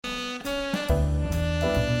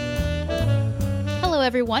Hello,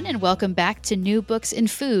 everyone, and welcome back to New Books in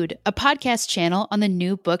Food, a podcast channel on the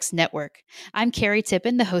New Books Network. I'm Carrie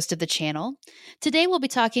Tippin, the host of the channel. Today, we'll be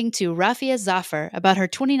talking to Rafia Zafar about her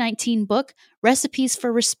 2019 book, Recipes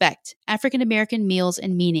for Respect, African American Meals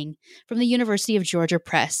and Meaning, from the University of Georgia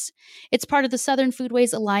Press. It's part of the Southern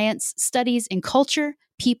Foodways Alliance Studies in Culture,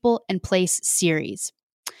 People, and Place series.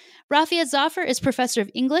 Rafia Zafar is professor of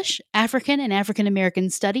English, African and African American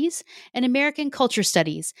Studies, and American Culture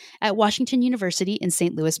Studies at Washington University in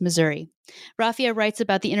St. Louis, Missouri. Rafia writes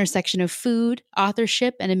about the intersection of food,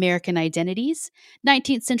 authorship, and American identities,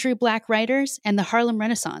 19th century Black writers, and the Harlem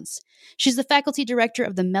Renaissance. She's the faculty director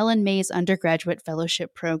of the Mellon Mays Undergraduate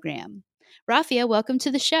Fellowship Program. Rafia, welcome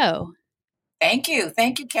to the show. Thank you.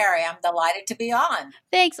 Thank you, Carrie. I'm delighted to be on.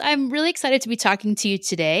 Thanks. I'm really excited to be talking to you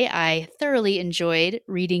today. I thoroughly enjoyed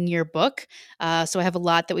reading your book, so I have a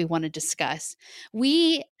lot that we want to discuss.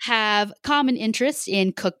 We have common interests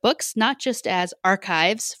in cookbooks, not just as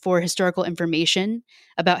archives for historical information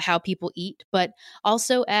about how people eat, but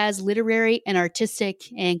also as literary and artistic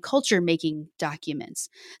and culture-making documents.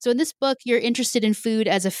 So in this book, you're interested in food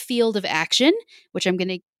as a field of action, which I'm going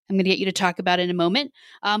to get you to talk about in a moment.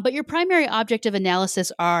 But your primary object of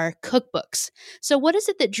analysis are cookbooks. So what is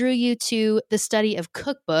it that drew you to the study of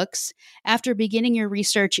cookbooks after beginning your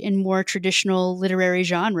research in more traditional literary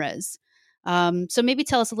genres? So maybe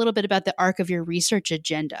tell us a little bit about the arc of your research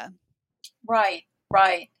agenda. Right.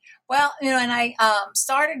 Well, and I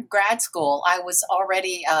started grad school. I was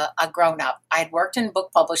already a grown up. I had worked in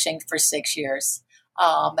book publishing for 6 years.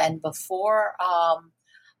 And before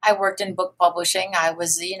I worked in book publishing, I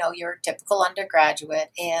was, your typical undergraduate.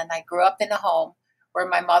 And I grew up in a home where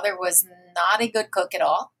my mother was not a good cook at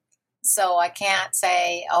all. So I can't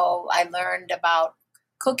say, I learned about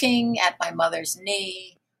cooking at my mother's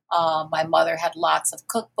knee. My mother had lots of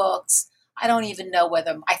cookbooks. I don't even know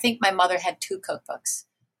I think my mother had 2 cookbooks,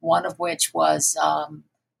 one of which was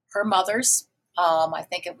her mother's. I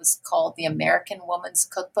think it was called the American Woman's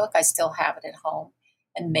Cookbook. I still have it at home.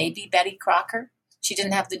 And maybe Betty Crocker. She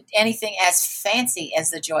didn't have anything as fancy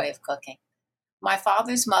as The Joy of Cooking. My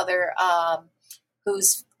father's mother,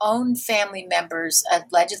 whose own family members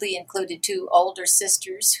allegedly included 2 older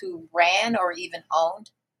sisters who ran or even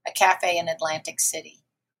owned a cafe in Atlantic City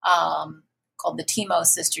called the Timo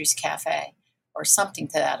Sisters Cafe or something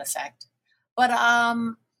to that effect. But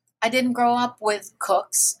I didn't grow up with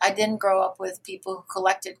cooks. I didn't grow up with people who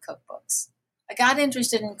collected cookbooks. I got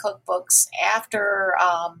interested in cookbooks after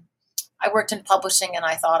I worked in publishing, and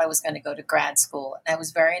I thought I was going to go to grad school. And I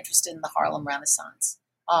was very interested in the Harlem Renaissance.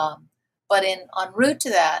 But en route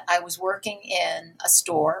to that, I was working in a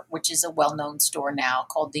store, which is a well-known store now,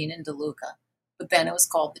 called Dean and DeLuca. But then it was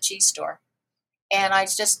called the Cheese Store. And I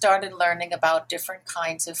just started learning about different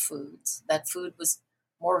kinds of foods, that food was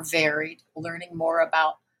more varied, learning more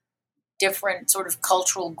about different sort of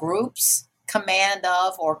cultural groups, command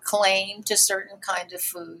of or claim to certain kinds of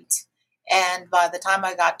foods. And by the time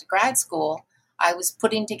I got to grad school, I was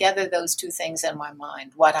putting together those 2 things in my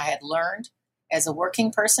mind, what I had learned as a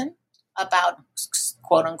working person about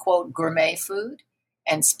quote unquote gourmet food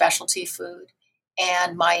and specialty food,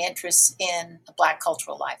 and my interest in Black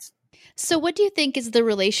cultural life. So what do you think is the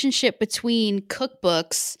relationship between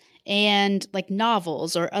cookbooks and like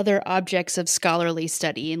novels or other objects of scholarly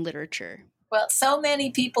study in literature? Well, so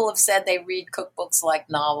many people have said they read cookbooks like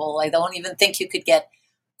novel. I don't even think you could get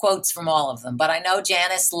quotes from all of them. But I know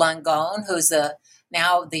Janice Langone, who's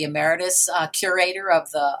now the emeritus curator of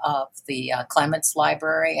the Clements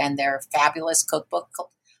Library and their fabulous cookbook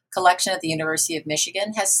collection at the University of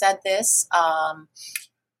Michigan, has said this. I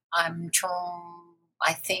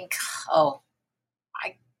think,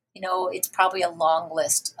 it's probably a long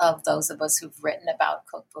list of those of us who've written about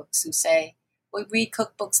cookbooks who say we read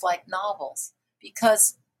cookbooks like novels,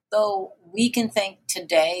 because though we can think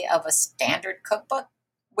today of a standard cookbook,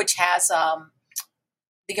 which has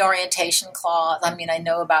the orientation clause. I mean, I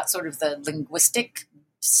know about sort of the linguistic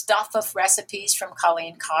stuff of recipes from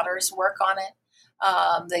Colleen Cotter's work on it.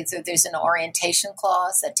 There's an orientation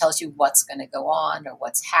clause that tells you what's going to go on or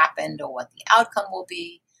what's happened or what the outcome will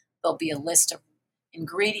be. There'll be a list of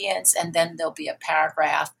ingredients, and then there'll be a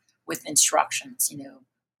paragraph with instructions,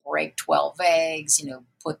 break 12 eggs,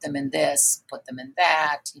 put them in this, put them in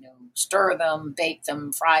that, stir them, bake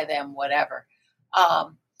them, fry them, whatever.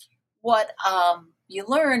 What you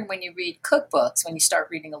learn when you read cookbooks, when you start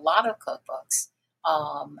reading a lot of cookbooks,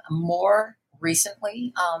 more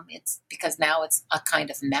recently, it's because now it's a kind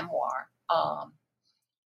of memoir,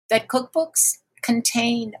 that cookbooks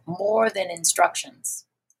contain more than instructions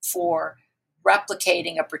for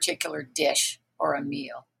replicating a particular dish or a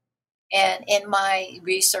meal. And in my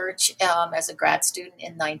research as a grad student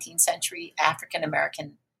in 19th century African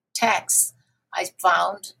American texts, I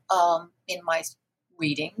found in my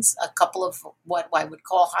readings a couple of what I would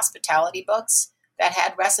call hospitality books that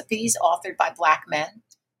had recipes authored by Black men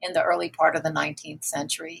in the early part of the 19th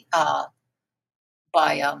century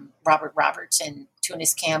by Robert Roberts and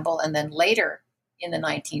Tunis Campbell, and then later in the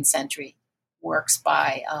 19th century, works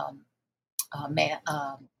by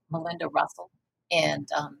Melinda Russell and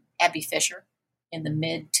Abby Fisher in the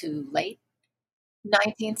mid to late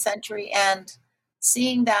 19th century, and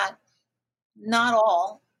seeing that not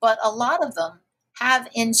all, but a lot of them have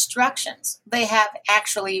instructions. They have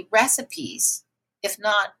actually recipes, if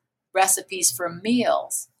not recipes for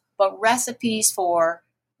meals, but recipes for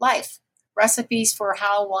life, recipes for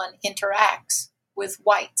how one interacts with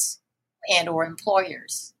whites and or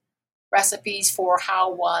employers, recipes for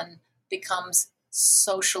how one becomes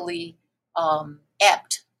socially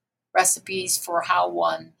apt, recipes for how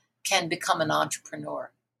one can become an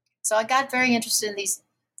entrepreneur. So I got very interested in these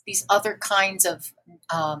other kinds of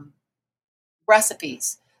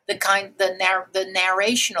recipes, the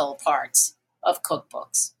narrational parts of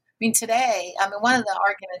cookbooks. I mean, today, one of the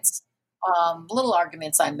arguments, little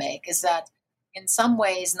arguments I make is that in some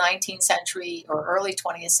ways, 19th century or early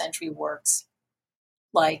 20th century works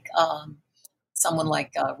like someone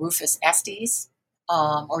like Rufus Estes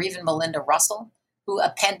or even Melinda Russell, who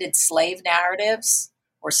appended slave narratives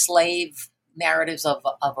or slave narratives of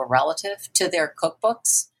a relative to their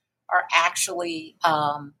cookbooks, are actually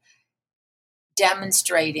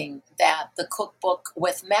demonstrating that the cookbook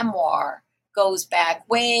with memoir goes back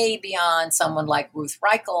way beyond someone like Ruth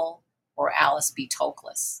Reichel or Alice B.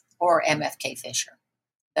 Toklas or MFK Fisher.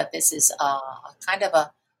 That this is kind of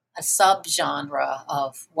a subgenre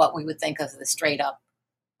of what we would think of as the straight up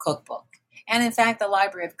cookbook. And in fact, the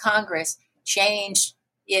Library of Congress changed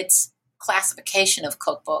its classification of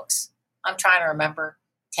cookbooks. I'm trying to remember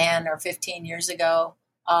 10 or 15 years ago,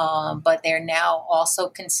 but they're now also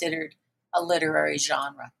considered a literary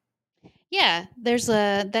genre. Yeah, there's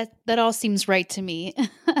a that all seems right to me.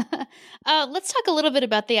 Let's talk a little bit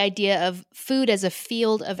about the idea of food as a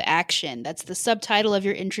field of action. That's the subtitle of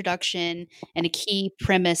your introduction and a key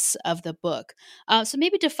premise of the book. So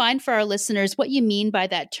maybe define for our listeners what you mean by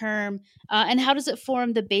that term, and how does it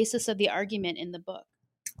form the basis of the argument in the book?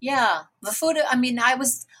 Yeah, the food.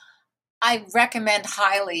 I recommend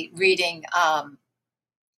highly reading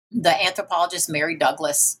the anthropologist Mary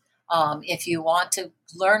Douglas. If you want to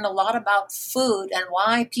learn a lot about food and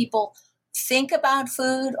why people think about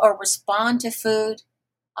food or respond to food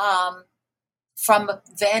um, from a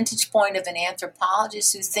vantage point of an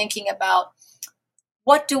anthropologist who's thinking about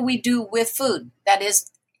what do we do with food, that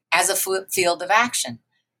is, as a field of action.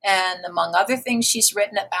 And among other things, she's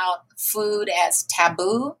written about food as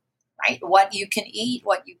taboo, right? What you can eat,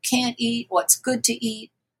 what you can't eat, what's good to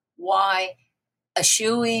eat, why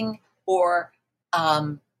eschewing or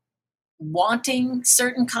wanting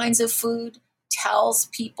certain kinds of food tells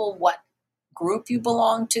people what group you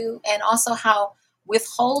belong to, and also how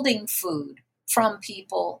withholding food from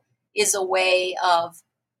people is a way of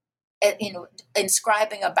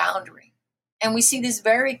inscribing a boundary. And we see this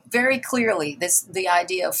very, very clearly. The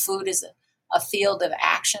idea of food is a field of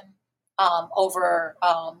action.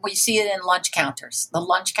 We see it in lunch counters. The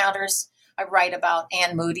lunch counters. I write about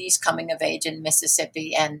Anne Moody's coming of age in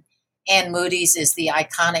Mississippi, and Anne Moody's is the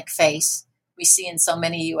iconic face we see in so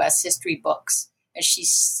many U.S. history books as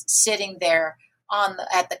she's sitting there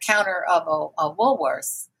at the counter of a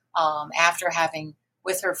Woolworth after having,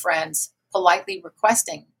 with her friends, politely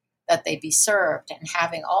requesting that they be served and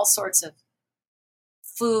having all sorts of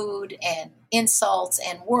food and insults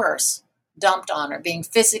and worse dumped on her, being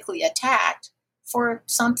physically attacked for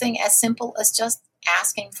something as simple as just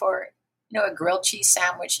asking for, a grilled cheese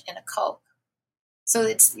sandwich and a Coke. So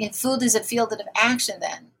food is a field of action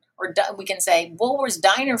then, or we can say Woolworth's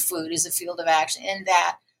diner food is a field of action in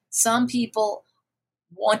that some people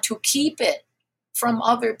want to keep it from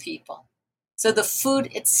other people. So the food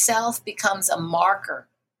itself becomes a marker,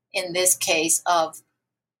 in this case, of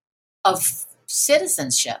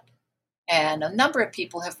citizenship. And a number of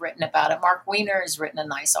people have written about it. Mark Wiener has written a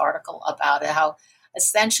nice article about it, how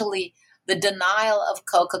essentially the denial of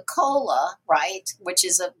Coca-Cola, right, which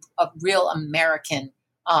is a real American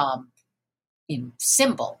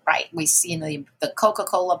symbol, right? We see the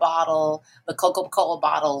Coca-Cola bottle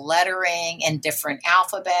lettering in different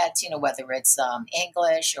alphabets, whether it's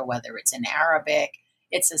English or whether it's in Arabic.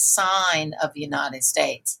 It's a sign of the United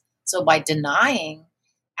States. So by denying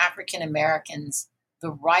African Americans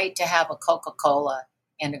the right to have a Coca-Cola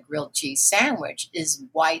and a grilled cheese sandwich is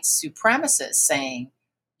white supremacists saying,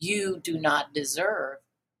 you do not deserve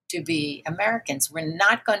to be Americans. We're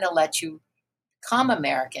not going to let you become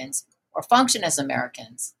Americans or function as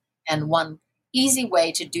Americans. And one easy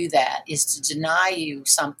way to do that is to deny you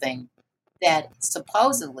something that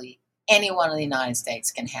supposedly anyone in the United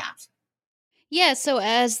States can have. Yeah, so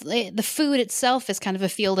as the food itself is kind of a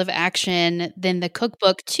field of action, then the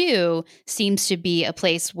cookbook too seems to be a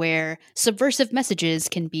place where subversive messages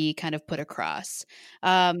can be kind of put across.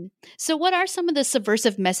 So, what are some of the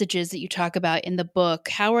subversive messages that you talk about in the book?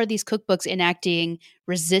 How are these cookbooks enacting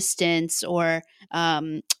resistance or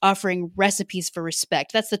offering recipes for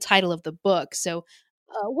respect? That's the title of the book. So,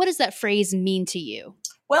 what does that phrase mean to you?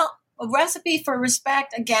 Well, a recipe for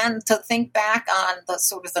respect, again, to think back on the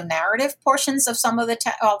sort of the narrative portions of some of the,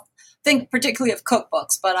 think particularly of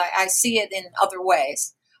cookbooks, but I see it in other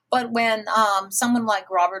ways. But when someone like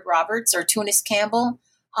Robert Roberts or Tunis Campbell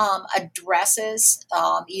addresses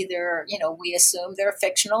either, we assume they're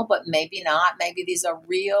fictional, but maybe not. Maybe these are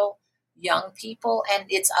real young people, and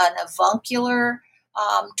it's an avuncular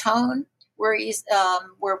tone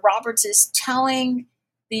where Roberts is telling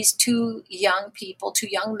these two young people, two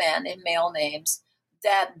young men in male names,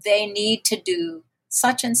 that they need to do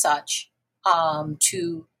such and such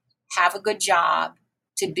to have a good job,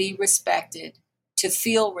 to be respected, to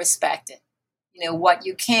feel respected. What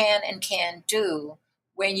you can and can't do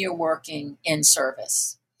when you're working in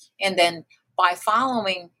service. And then by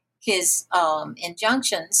following his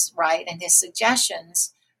injunctions, right, and his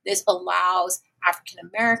suggestions, this allows African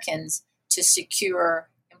Americans to secure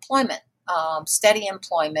employment, steady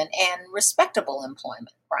employment, and respectable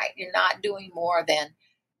employment, right? You're not doing more than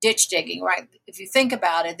ditch digging, right? If you think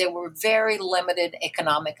about it, there were very limited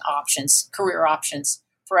economic options, career options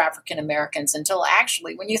for African Americans until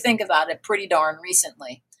actually, when you think about it, pretty darn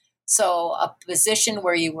recently. So, a position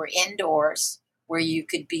where you were indoors, where you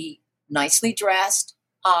could be nicely dressed,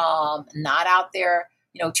 not out there,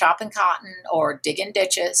 chopping cotton or digging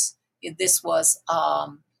ditches. This was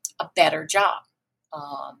a better job.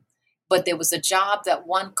 But there was a job that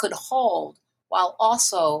one could hold while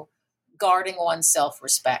also guarding one's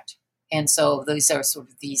self-respect. And so these are sort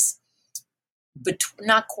of these,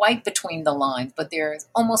 not quite between the lines, but they're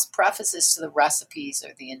almost prefaces to the recipes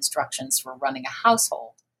or the instructions for running a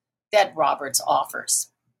household that Roberts offers.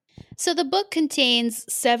 So the book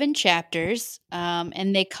contains 7 chapters,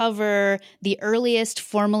 and they cover the earliest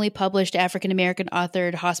formally published African American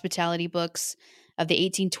authored hospitality books of the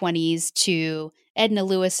 1820s to Edna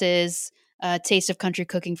Lewis's Taste of Country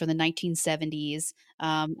Cooking from the 1970s,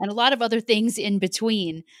 and a lot of other things in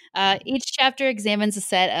between. Each chapter examines a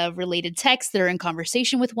set of related texts that are in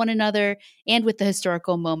conversation with one another and with the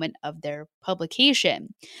historical moment of their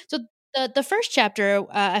publication. So the first chapter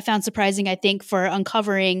I found surprising, I think, for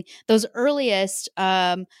uncovering those earliest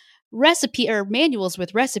recipe or manuals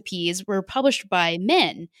with recipes were published by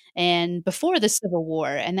men and before the Civil War,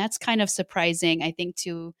 and that's kind of surprising, I think,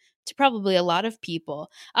 to probably a lot of people.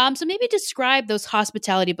 So maybe describe those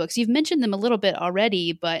hospitality books. You've mentioned them a little bit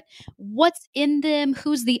already, but what's in them?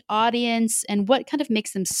 Who's the audience? And what kind of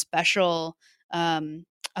makes them special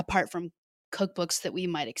apart from cookbooks that we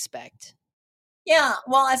might expect? Yeah,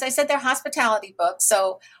 well, as I said, they're hospitality books.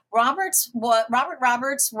 So Robert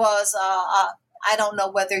Roberts was I don't know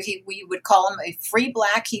whether we would call him a free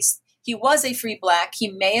black. He was a free black. He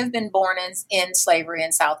may have been born in slavery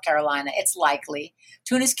in South Carolina. It's likely.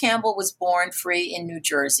 Tunis Campbell was born free in New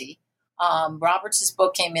Jersey. Roberts'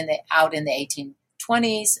 book came out in the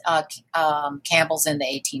 1820s. Campbell's in the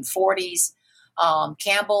 1840s.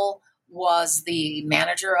 Campbell was the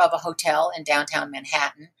manager of a hotel in downtown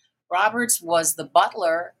Manhattan. Roberts was the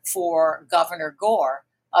butler for Governor Gore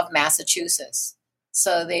of Massachusetts.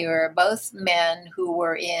 So they were both men who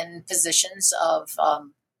were in positions of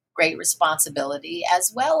great responsibility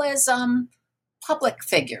as well as public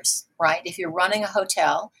figures, right? If you're running a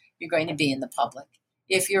hotel, you're going to be in the public.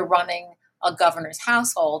 If you're running a governor's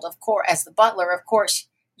household, of course, as the butler, of course,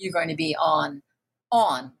 you're going to be on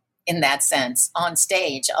in that sense, on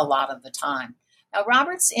stage a lot of the time. Now,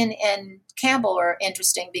 Roberts and Campbell are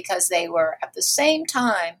interesting because they were at the same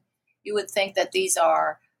time, you would think that these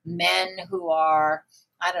are men who are,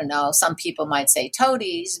 I don't know, some people might say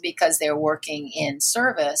toadies because they're working in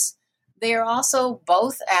service. They are also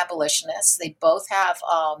both abolitionists. They both have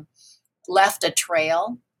left a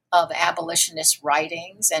trail of abolitionist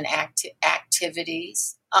writings and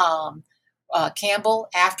activities. Campbell,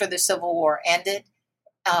 after the Civil War ended,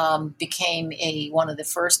 became one of the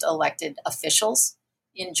first elected officials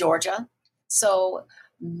in Georgia. So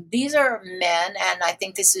these are men, and I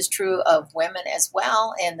think this is true of women as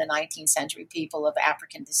well in the 19th century, people of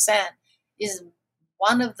African descent, is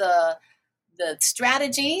one of the the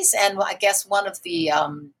strategies, and I guess one of the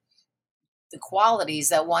qualities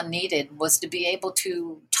that one needed was to be able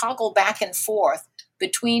to toggle back and forth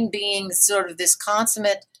between being sort of this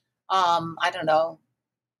consummate, I don't know,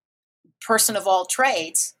 person of all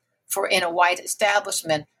trades for in a white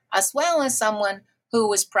establishment, as well as someone who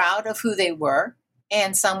was proud of who they were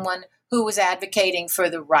and someone who was advocating for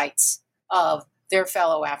the rights of their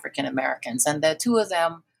fellow African Americans. And the two of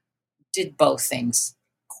them did both things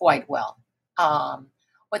quite well. Um,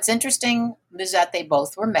 what's interesting is that they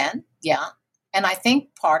both were men, yeah. And I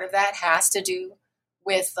think part of that has to do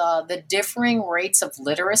with the differing rates of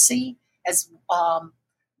literacy, as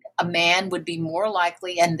a man would be more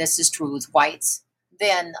likely, and this is true with whites,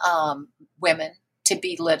 than women to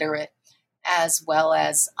be literate, as well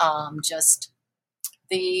as just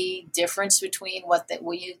the difference between what that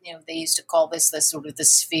we they used to call this the sort of the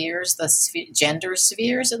spheres, gender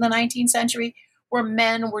spheres in the 19th century, where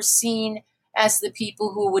men were seen as the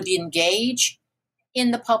people who would engage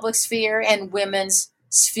in the public sphere, and women's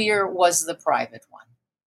sphere was the private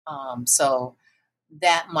one. So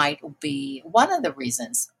that might be one of the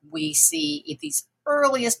reasons we see these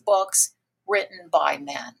earliest books written by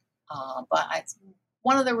men.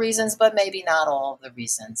 One of the reasons, but maybe not all of the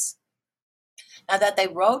reasons. Now that they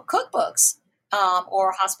wrote cookbooks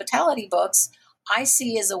or hospitality books, I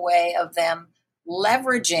see as a way of them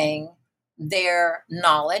leveraging their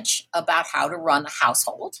knowledge about how to run a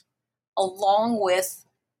household, along with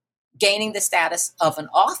gaining the status of an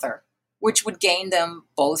author, which would gain them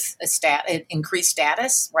both increased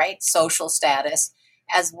status, right, social status,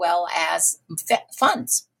 as well as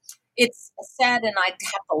funds. It's said, and I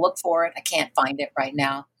have to look for it, I can't find it right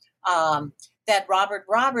now, that Robert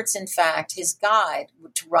Roberts, in fact, his guide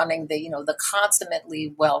to running the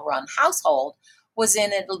consummately well-run household was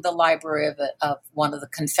in the library of one of the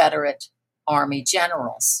Confederate Army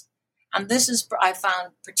generals. And this is, I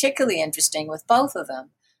found particularly interesting with both of them,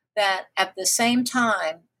 that at the same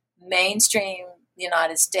time, mainstream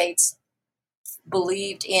United States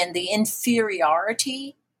believed in the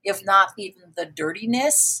inferiority, if not even the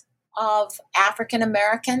dirtiness, of African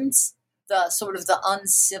Americans, the sort of the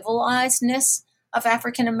uncivilizedness of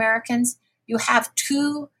African Americans. You have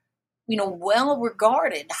two,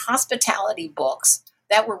 well-regarded hospitality books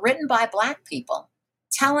that were written by Black people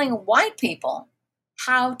telling white people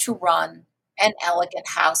how to run an elegant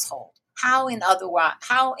household. How, in other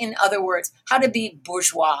words, how to be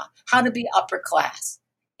bourgeois, how to be upper class.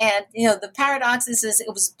 And, the paradox is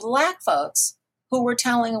it was Black folks who were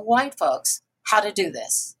telling white folks how to do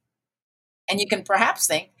this. And you can perhaps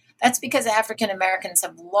think that's because African Americans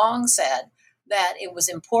have long said that it was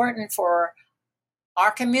important for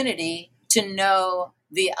our community to know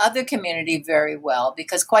the other community very well,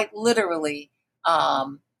 because quite literally,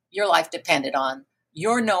 your life depended on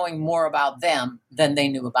your knowing more about them than they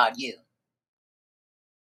knew about you.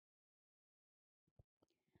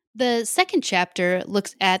 The second chapter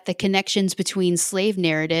looks at the connections between slave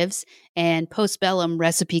narratives and postbellum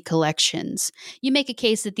recipe collections. You make a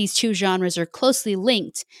case that these two genres are closely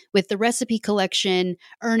linked, with the recipe collection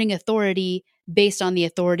earning authority based on the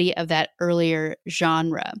authority of that earlier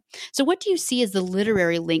genre. So, what do you see as the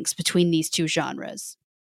literary links between these two genres?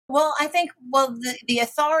 Well, I think, the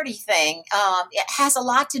authority thing, it has a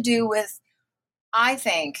lot to do with, I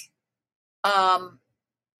think,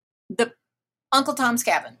 the Uncle Tom's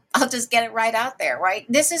Cabin. I'll just get it right out there, right?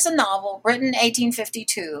 This is a novel written in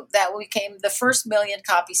 1852 that became the first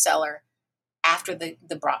million-copy seller after the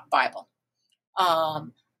Bible.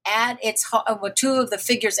 At its two of the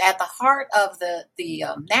figures at the heart of the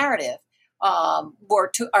narrative are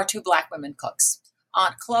two Black women cooks.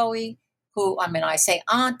 Aunt Chloe, who, I say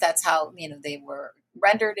aunt, that's how they were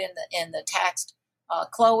rendered in the text.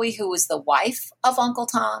 Chloe, who was the wife of Uncle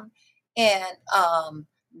Tom, and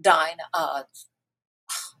Dinah.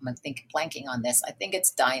 I'm blanking on this. I think it's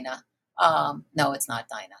Dinah. No, it's not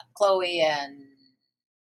Dinah. Chloe, and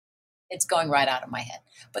it's going right out of my head.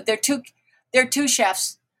 But they're two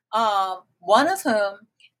chefs. One of whom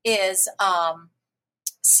is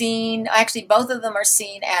seen. Actually, both of them are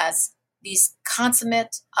seen as these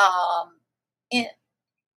consummate,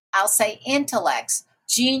 I'll say, intellects,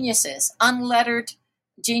 geniuses, unlettered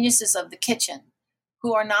geniuses of the kitchen,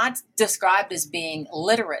 who are not described as being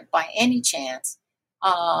literate by any chance,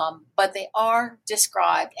 but they are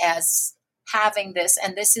described as having this,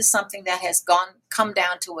 and this is something that has come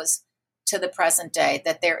down to us to the present day,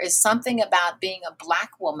 that there is something about being a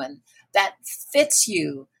Black woman that fits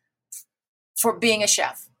you for being a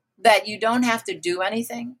chef, that you don't have to do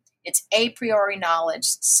anything. It's a priori knowledge.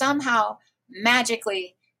 Somehow,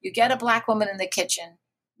 magically, you get a Black woman in the kitchen,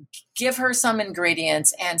 give her some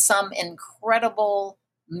ingredients, and some incredible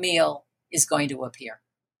meal is going to appear.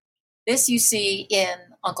 This you see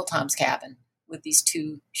in Uncle Tom's Cabin with these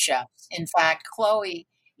two chefs. In fact, Chloe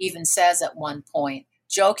even says at one point,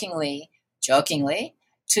 jokingly,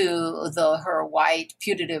 to her white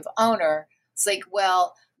putative owner, it's like,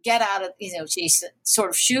 well, get out of, she sort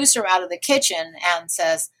of shoos her out of the kitchen and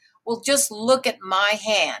says, well, just look at my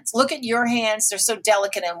hands. Look at your hands. They're so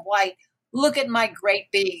delicate and white. Look at my great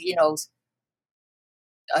big,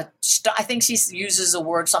 I think she uses a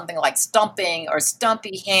word something like stumping or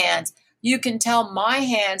stumpy hands. You can tell my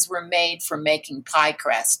hands were made for making pie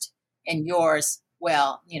crust, and yours,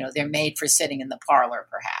 well, they're made for sitting in the parlor,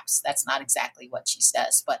 perhaps. That's not exactly what she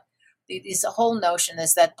says, but the whole notion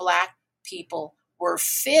is that Black people were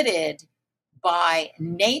fitted by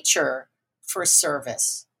nature for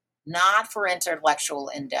service, not for intellectual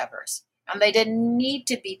endeavors. And they didn't need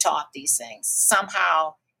to be taught these things.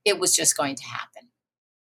 Somehow it was just going to happen.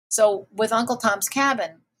 So with Uncle Tom's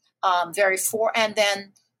Cabin, and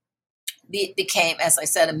then became, as I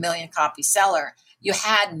said, a 1 million copy seller. You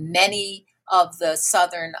had many of the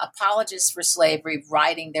Southern apologists for slavery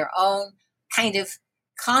writing their own kind of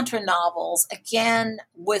contra novels, again,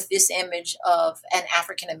 with this image of an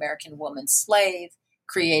African American woman slave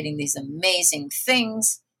creating these amazing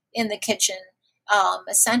things in the kitchen.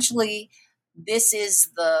 Essentially, this is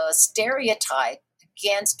the stereotype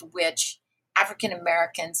against which African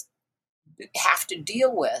Americans have to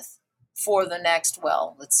deal with for the next,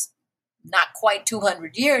 well, it's not quite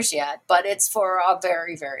 200 years yet, but it's for a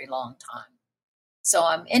very, very long time. So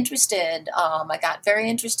I'm interested, I got very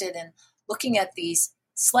interested in looking at these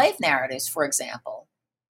slave narratives, for example,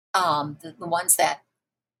 the ones that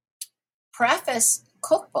preface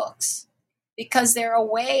cookbooks, because they're a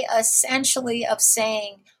way essentially of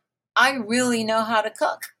saying, I really know how to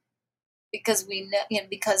cook. Because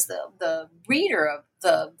because the reader of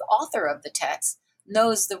the author of the text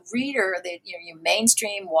knows the reader, that your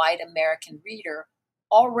mainstream white American reader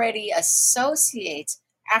already associates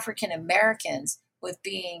African Americans with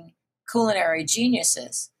being culinary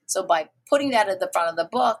geniuses. So by putting that at the front of the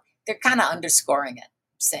book, they're kind of underscoring it,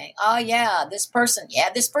 saying, "Oh yeah, this person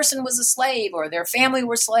was a slave, or their family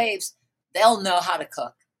were slaves. They'll know how to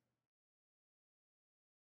cook."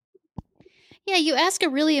 Yeah, you ask a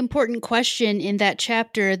really important question in that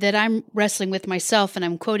chapter that I'm wrestling with myself, and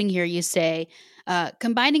I'm quoting here. You say,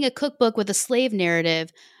 combining a cookbook with a slave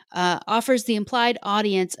narrative offers the implied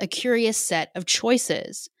audience a curious set of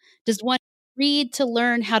choices. Does one read to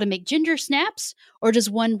learn how to make ginger snaps, or does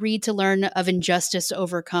one read to learn of injustice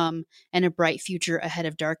overcome and a bright future ahead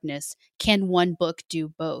of darkness? Can one book do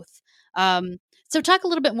both? So, talk a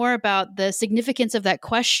little bit more about the significance of that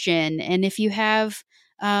question, and if you have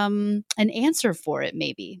an answer for it,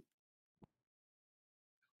 maybe.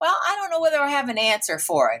 Well, I don't know whether I have an answer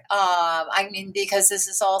for it. I mean, because this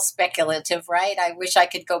is all speculative, right? I wish I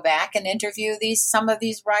could go back and interview some of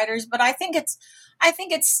these writers, but I think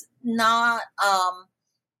it's not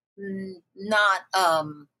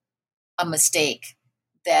a mistake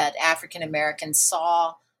that African Americans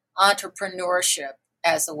saw entrepreneurship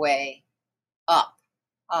as a way up.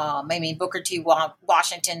 I mean, Booker T.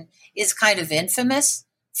 Washington is kind of infamous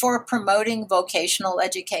for promoting vocational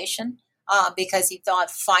education because he thought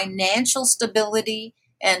financial stability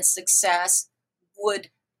and success would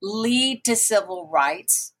lead to civil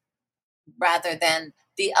rights rather than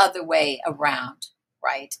the other way around,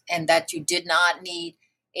 right? And that you did not need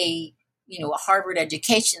a a Harvard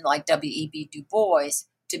education like W.E.B. Du Bois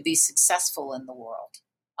to be successful in the world.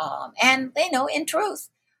 And in truth,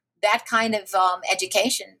 that kind of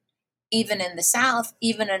education, even in the South,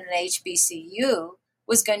 even in an HBCU,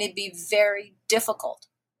 was going to be very difficult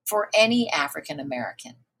for any African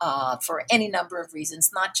American for any number of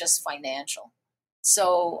reasons, not just financial.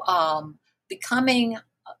 So becoming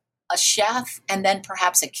a chef and then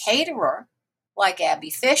perhaps a caterer like Abby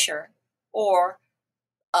Fisher, or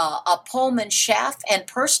a Pullman chef and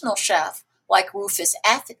personal chef like Rufus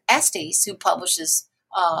Estes, who publishes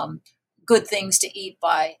Good Things to Eat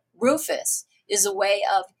by Rufus, is a way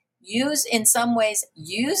of in some ways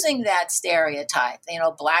using that stereotype.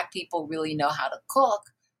 Black people really know how to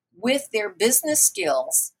cook with their business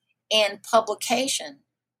skills and publication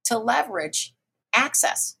to leverage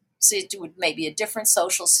access. So it would maybe a different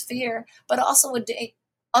social sphere, but also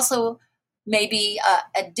maybe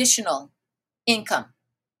additional income,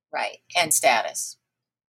 right, and status.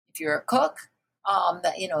 If you're a cook,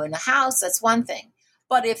 in a house, that's one thing.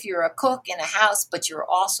 But if you're a cook in a house, but you're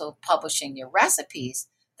also publishing your recipes,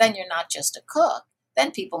 then you're not just a cook.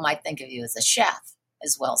 Then people might think of you as a chef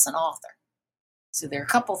as well as an author. So there are a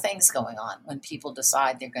couple things going on when people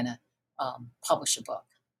decide they're going to publish a book.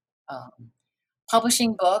 Um,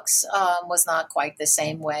 Publishing books was not quite the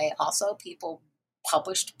same way. Also, people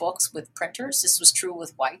published books with printers. This was true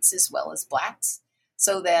with whites as well as blacks.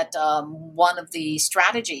 So that one of the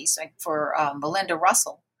strategies, like for Melinda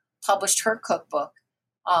Russell, published her cookbook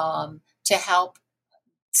to help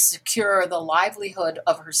secure the livelihood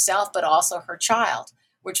of herself, but also her child,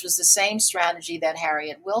 which was the same strategy that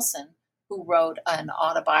Harriet Wilson, who wrote an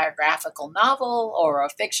autobiographical novel or a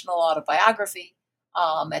fictional autobiography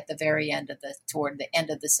at the very end of toward the end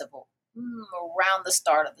of the around the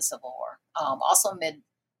start of the Civil War, also mid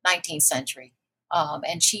 19th century.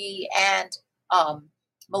 And she and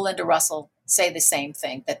Melinda Russell say the same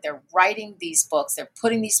thing, that they're writing these books, they're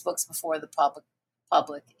putting these books before the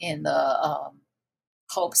public in the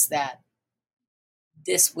hopes that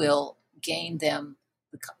this will gain them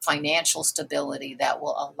the financial stability that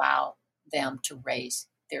will allow them to raise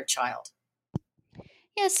their child.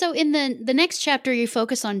 Yeah, so in the next chapter, you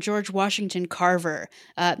focus on George Washington Carver,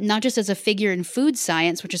 not just as a figure in food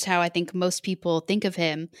science, which is how I think most people think of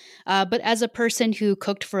him, but as a person who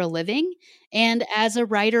cooked for a living and as a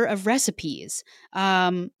writer of recipes.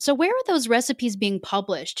 So where are those recipes being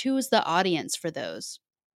published? Who is the audience for those?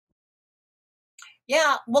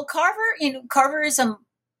 Yeah, well, Carver is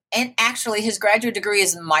and actually his graduate degree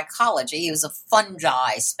is in mycology. He was a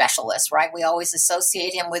fungi specialist, right? We always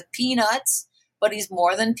associate him with peanuts, but he's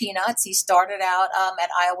more than peanuts. He started out at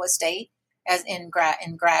Iowa State as in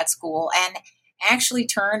grad school, and actually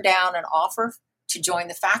turned down an offer to join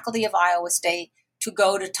the faculty of Iowa State to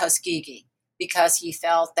go to Tuskegee because he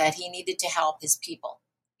felt that he needed to help his people.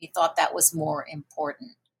 He thought that was more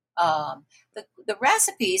important. Um, the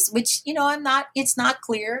recipes, which it's not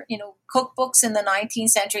clear. Cookbooks in the 19th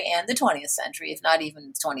century and the 20th century, if not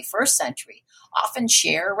even the 21st century, often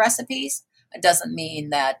share recipes. It doesn't mean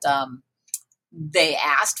that they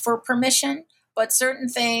asked for permission, but certain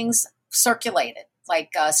things circulated,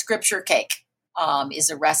 like scripture cake is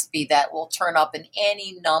a recipe that will turn up in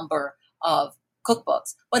any number of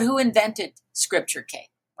cookbooks. But who invented scripture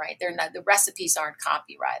cake? Right? They're not. The recipes aren't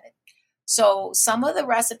copyrighted. So some of the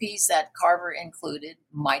recipes that Carver included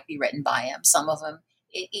might be written by him. Some of them,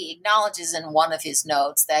 he acknowledges in one of his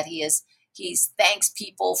notes that he thanks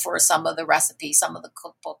people for some of the recipes, some of the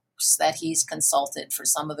cookbooks that he's consulted for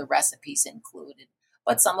some of the recipes included.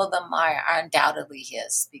 But some of them are undoubtedly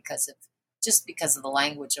his because of the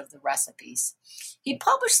language of the recipes. He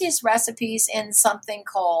published these recipes in something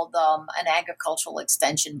called an agricultural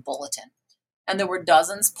extension bulletin. And there were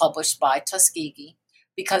dozens published by Tuskegee,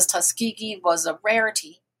 because Tuskegee was a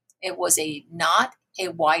rarity. It was not a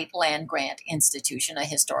white land grant institution, a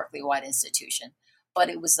historically white institution, but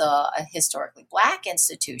it was a historically black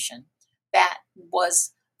institution that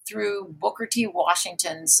was, through Booker T.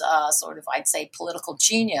 Washington's sort of, I'd say, political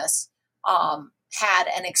genius, had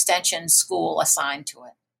an extension school assigned to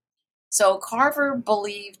it. So Carver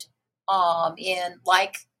believed in,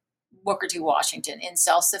 like Booker T. Washington, in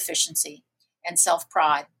self-sufficiency and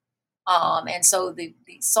self-pride. And so they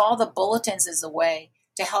saw the bulletins as a way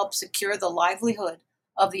to help secure the livelihood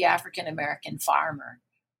of the African American farmer.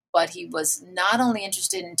 But he was not only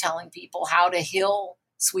interested in telling people how to hill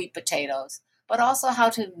sweet potatoes, but also how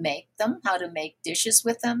to make them, how to make dishes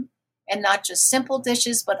with them, and not just simple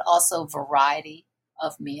dishes, but also variety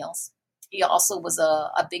of meals. He also was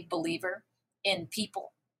a big believer in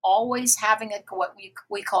people always having what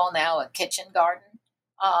we call now a kitchen garden,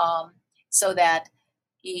 so that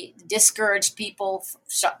he discouraged people,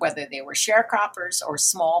 whether they were sharecroppers or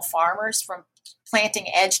small farmers, from planting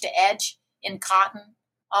edge to edge in cotton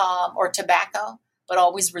or tobacco, but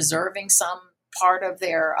always reserving some part of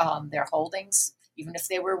their holdings, even if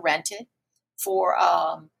they were rented, for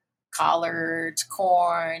collards,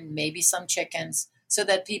 corn, maybe some chickens, so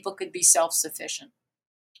that people could be self-sufficient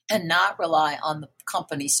and not rely on the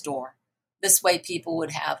company store. This way, people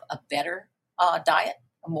would have a better diet,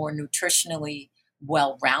 a more nutritionally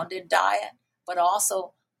well-rounded diet, but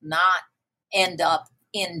also not end up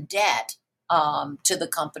in debt to the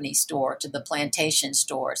company store, to the plantation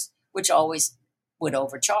stores, which always would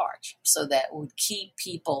overcharge. So that would keep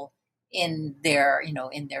people in their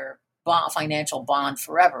financial bond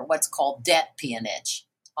forever, what's called debt peonage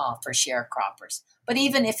for sharecroppers. But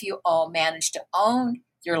even if you all manage to own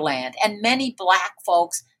your land, and many black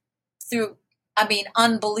folks, through,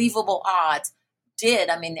 unbelievable odds,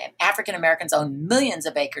 African Americans own millions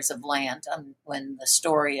of acres of land. When the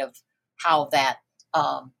story of how that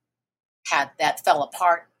fell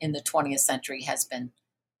apart in the 20th century has been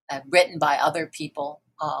written by other people,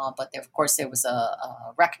 but of course there was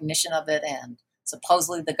a recognition of it, and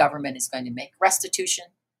supposedly the government is going to make restitution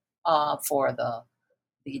for the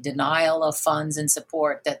denial of funds and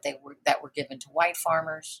support that were given to white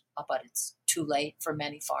farmers, but it's too late for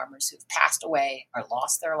many farmers who've passed away or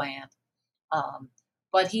lost their land. Um,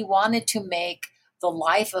 but he wanted to make the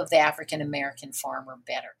life of the African American farmer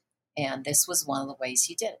better, and this was one of the ways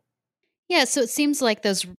he did it. Yeah, so it seems like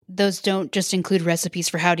those don't just include recipes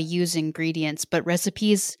for how to use ingredients, but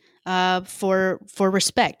recipes for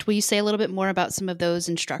respect. Will you say a little bit more about some of those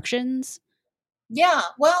instructions? Yeah,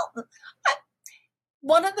 well,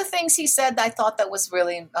 one of the things he said that I thought that was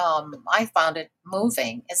really, I found it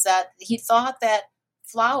moving, is that he thought that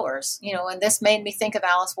flowers, and this made me think of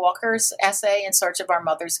Alice Walker's essay In Search of Our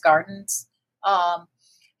Mother's Gardens. Um,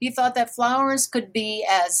 he thought that flowers could be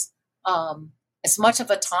as much of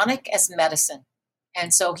a tonic as medicine.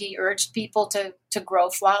 And so he urged people to grow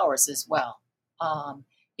flowers as well.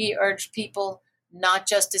 He urged people not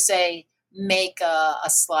just to say, make a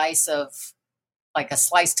slice of like a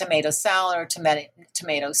sliced tomato salad or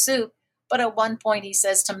tomato soup. But at one point, he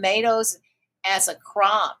says tomatoes as a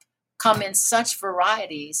crop come in such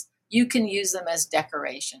varieties, you can use them as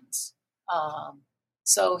decorations. Um,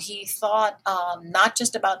 so he thought not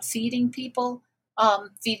just about feeding people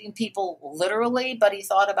literally, but he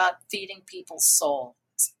thought about feeding people's souls.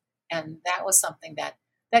 And that was something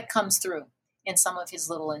that comes through in some of his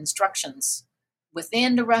little instructions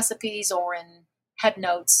within the recipes or in head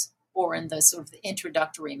notes or in the sort of the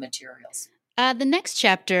introductory materials. The next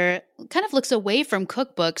chapter kind of looks away from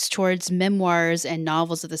cookbooks towards memoirs and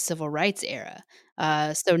novels of the civil rights era.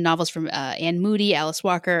 So novels from Anne Moody, Alice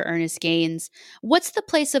Walker, Ernest Gaines. What's the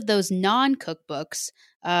place of those non-cookbooks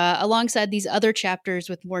alongside these other chapters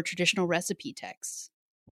with more traditional recipe texts?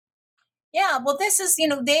 Yeah, well, this is,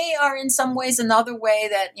 they are in some ways another way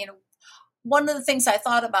that, one of the things I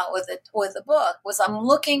thought about with the book was I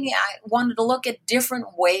wanted to look at different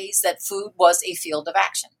ways that food was a field of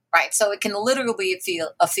action, right? So it can literally be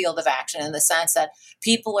a field of action in the sense that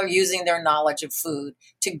people are using their knowledge of food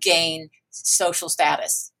to gain social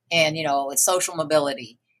status and, social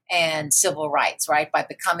mobility and civil rights, right? By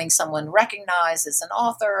becoming someone recognized as an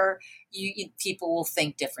author, people will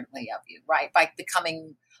think differently of you, right? By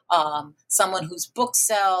becoming someone whose books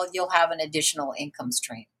sell, you'll have an additional income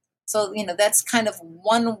stream. So, that's kind of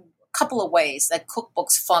one couple of ways that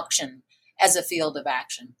cookbooks function as a field of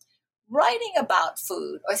action. Writing about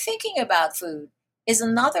food or thinking about food is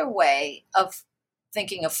another way of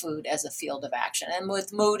thinking of food as a field of action. And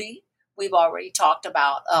with Moody, we've already talked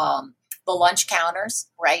about the lunch counters,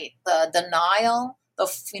 right? The denial,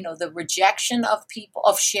 the rejection of people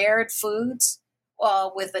of shared foods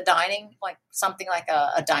with the dining, like something like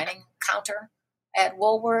a dining counter at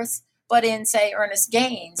Woolworth. But in, say, Ernest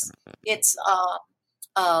Gaines, it's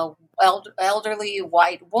elderly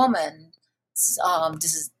white woman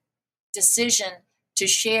decision to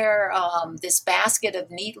share this basket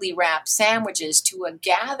of neatly wrapped sandwiches to a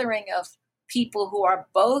gathering of people who are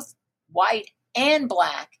both white and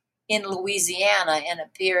black in Louisiana in a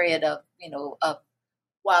period of,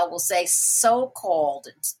 well, we'll say so-called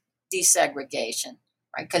desegregation,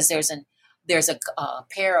 right? Because there's a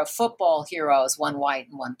pair of football heroes, one white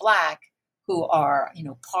and one black, who are,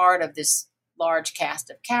 part of this large cast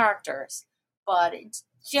of characters. But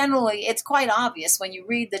generally, it's quite obvious when you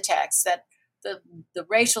read the text that the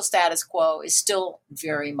racial status quo is still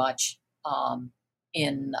very much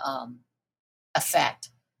in effect.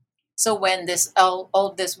 So when this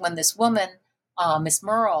woman, Miss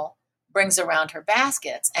Merle, brings around her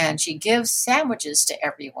baskets and she gives sandwiches to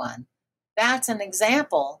everyone, that's an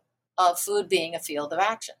example of food being a field of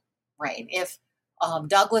action, right? If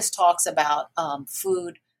Douglas talks about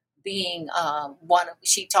food being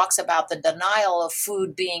she talks about the denial of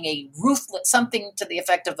food being a ruthless, something to the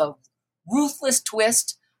effect of a ruthless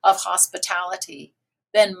twist of hospitality,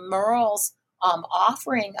 then Merle's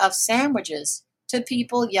offering of sandwiches to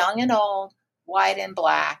people young and old, white and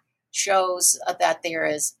black, shows that there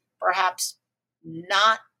is perhaps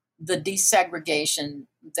not the desegregation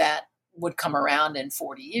that would come around in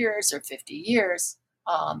 40 years or 50 years,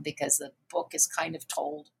 because the book is kind of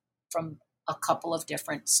told from a couple of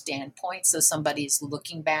different standpoints. So somebody's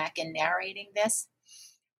looking back and narrating this,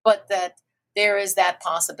 but that there is that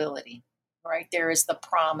possibility, right? There is the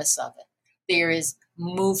promise of it. There is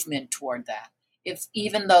movement toward that. If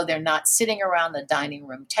even though they're not sitting around the dining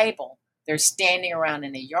room table, they're standing around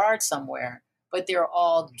in a yard somewhere, but they're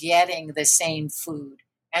all getting the same food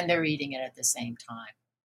and they're eating it at the same time.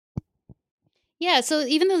 Yeah, so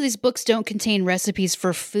even though these books don't contain recipes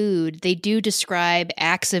for food, they do describe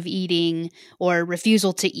acts of eating or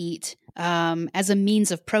refusal to eat as a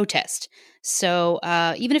means of protest. So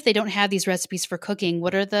even if they don't have these recipes for cooking,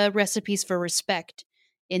 what are the recipes for respect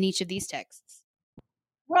in each of these texts?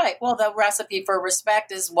 Right. Well, the recipe for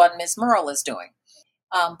respect is what Miss Merle is doing.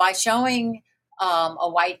 By showing a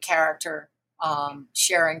white character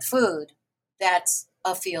sharing food, that's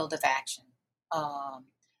a field of action. Um,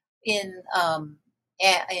 in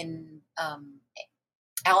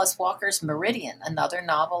Alice Walker's Meridian, another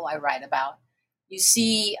novel I write about, you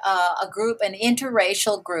see an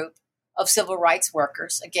interracial group of civil rights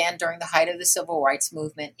workers, again, during the height of the civil rights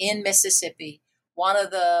movement in Mississippi. One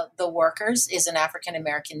of the workers is an African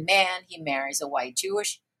American man. He marries a white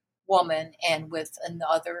Jewish woman, and with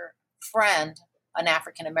another friend, an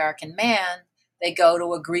African American man, they go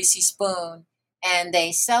to a greasy spoon and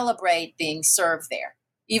they celebrate being served there,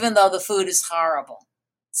 even though the food is horrible.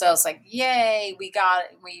 So it's like, yay, we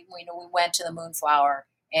went to the Moonflower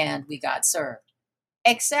and we got served.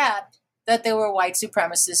 Except that there were white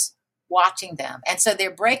supremacists watching them. And so they're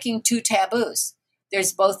breaking two taboos.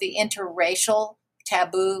 There's both the interracial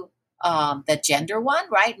taboo, the gender one,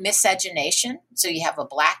 right? Miscegenation. So you have a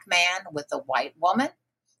black man with a white woman,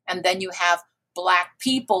 and then you have black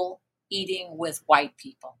people eating with white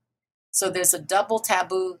people. So there's a double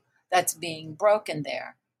taboo that's being broken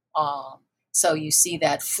there. So you see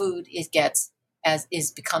that food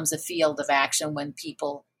becomes a field of action when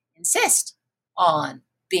people insist on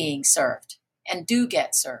being served and do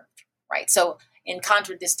get served, right? So in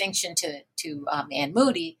contradistinction to Anne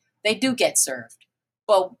Moody, they do get served,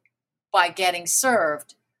 but by getting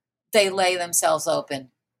served, they lay themselves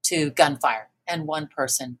open to gunfire, and one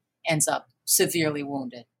person ends up severely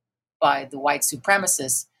wounded by the white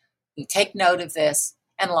supremacists who take note of this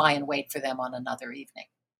and lie in wait for them on another evening.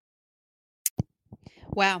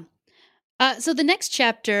 Wow. So the next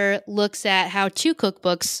chapter looks at how two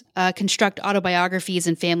cookbooks construct autobiographies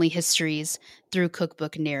and family histories through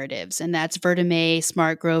cookbook narratives. And that's Verda May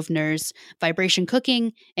Smart Grosvenor's Vibration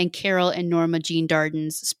Cooking and Carol and Norma Jean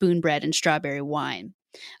Darden's Spoonbread and Strawberry Wine.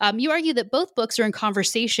 You argue that both books are in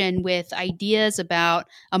conversation with ideas about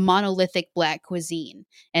a monolithic Black cuisine,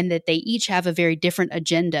 and that they each have a very different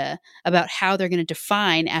agenda about how they're going to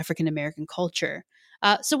define African American culture.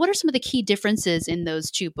 So what are some of the key differences in those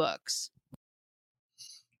two books?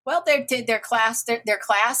 Well, they're class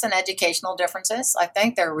and educational differences. I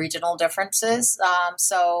think they're regional differences.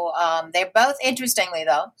 They're both, interestingly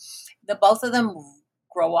though, both of them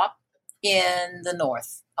grow up in the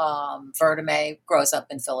North. Verda May grows up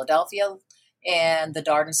in Philadelphia, and the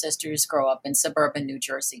Darden sisters grow up in suburban New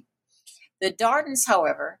Jersey. The Dardens,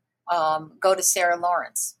 however, go to Sarah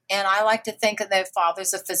Lawrence, and I like to think of their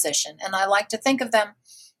father's a physician, and I like to think of them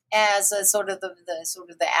as a sort of the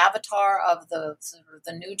avatar of the sort of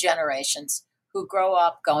the new generations who grow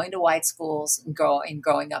up going to white schools and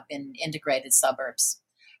growing up in integrated suburbs.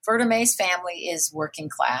 Verda May's family is working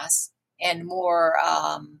class and more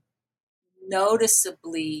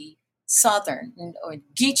noticeably Southern, or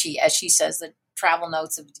Geechee, as she says. The travel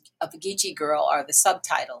notes of a Geechee girl are the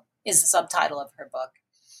subtitle of her book.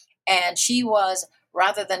 And she was,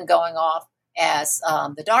 rather than going off as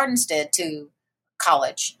the Dardens did to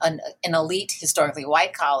college, an elite, historically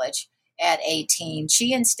white college at 18,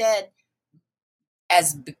 she instead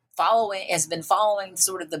has been following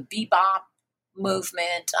sort of the bebop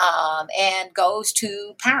movement, and goes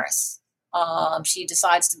to Paris. She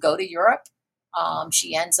decides to go to Europe.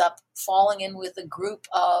 She ends up falling in with a group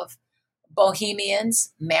of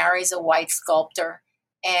bohemians, marries a white sculptor,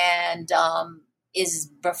 and is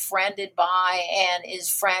befriended by and is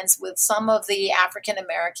friends with some of the African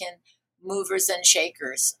American movers and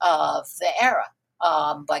shakers of the era,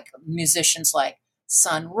 like musicians like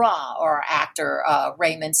Sun Ra or actor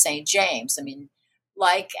Raymond St. James. I mean,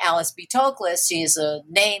 like Alice B. Toklas, she is a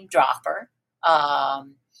name dropper,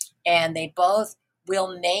 and they both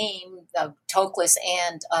will name Toklas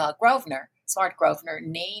and Smart Grosvenor,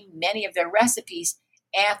 name many of their recipes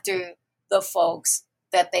after the folks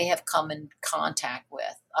that they have come in contact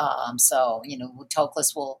with.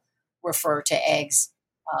 Toklas will refer to eggs,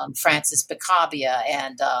 Francis Bacabia,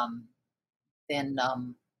 and then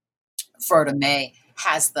Verda May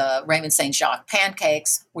has the Raymond St. Jacques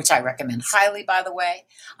pancakes, which I recommend highly, by the way.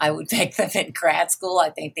 I would make them in grad school. I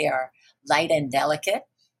think they are light and delicate.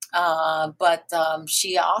 But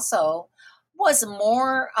she also was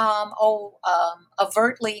more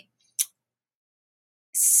overtly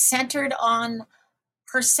centered on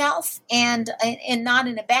herself, and not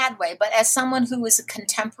in a bad way, but as someone who is a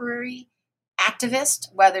contemporary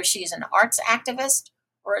activist, whether she's an arts activist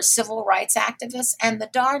or a civil rights activist. And the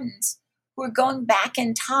Dardens were going back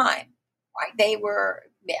in time, right? They were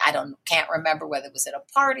can't remember whether it was at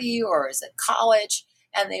a party or is it college,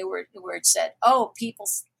 and they were where it said, "Oh,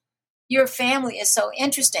 your family is so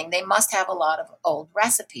interesting. They must have a lot of old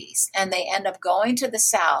recipes," and they end up going to the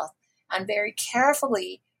South and very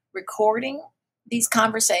carefully recording these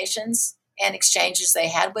conversations and exchanges they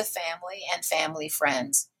had with family and family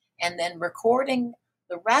friends, and then recording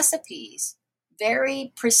the recipes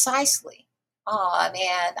very precisely.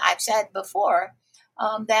 And I've said before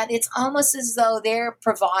that it's almost as though they're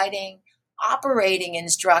providing operating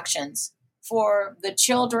instructions for the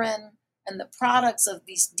children and the products of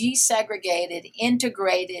these desegregated,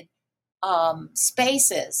 integrated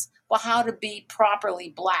spaces. Well, how to be properly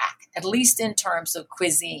Black, at least in terms of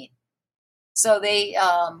cuisine. So they,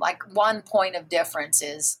 like one point of difference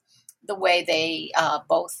is the way they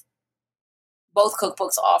both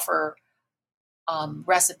cookbooks offer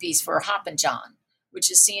recipes for Hoppin' John,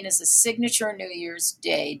 which is seen as a signature New Year's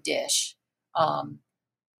Day dish.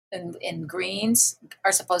 And greens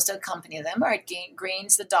are supposed to accompany them. Right?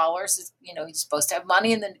 Greens, the dollars, you're supposed to have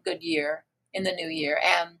money in the in the new year.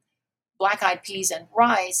 And black-eyed peas and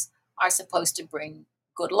rice are supposed to bring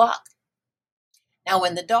good luck. Now,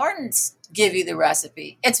 when the Dardens give you the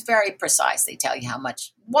recipe, it's very precise. They tell you how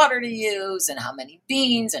much water to use and how many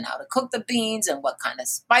beans and how to cook the beans and what kind of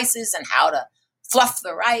spices and how to fluff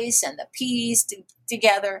the rice and the peas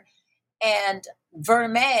together. And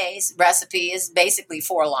Vermeer's recipe is basically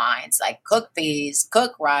 4 lines, like cook peas,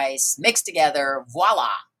 cook rice, mix together,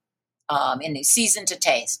 voila, and season to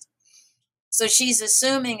taste. So she's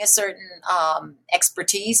assuming a certain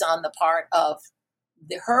expertise on the part of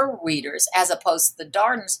her readers as opposed to the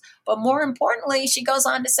Dardens. But more importantly, she goes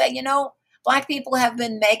on to say, Black people have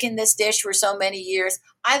been making this dish for so many years.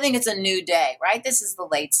 I think it's a new day, right? This is the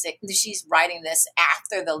late 60s. She's writing this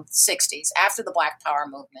after the 60s, after the Black Power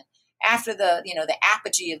movement, after the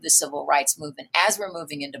apogee of the civil rights movement, as we're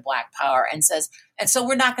moving into Black Power, and says, and so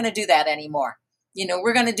we're not going to do that anymore.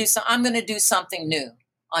 We're going to I'm going to do something new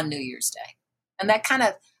on New Year's Day. And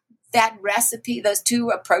that recipe, those two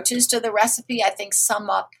approaches to the recipe, I think sum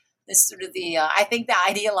up this sort of I think the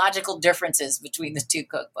ideological differences between the two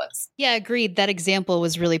cookbooks. Yeah, agreed. That example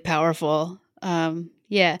was really powerful.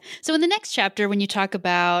 Yeah. So in the next chapter, when you talk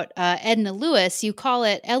about Edna Lewis, you call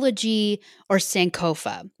it elegy or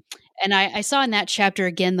Sankofa. And I saw in that chapter,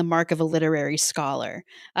 again, the mark of a literary scholar.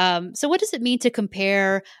 So what does it mean to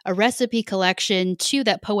compare a recipe collection to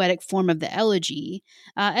that poetic form of the elegy?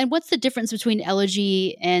 And what's the difference between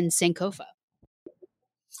elegy and Sankofa?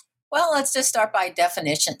 Well, let's just start by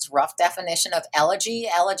definitions. Rough definition of elegy.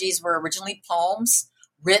 Elegies were originally poems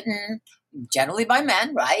written generally by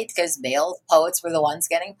men, right? Because male poets were the ones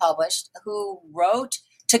getting published, who wrote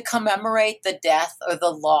to commemorate the death or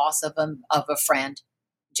the loss of a friend,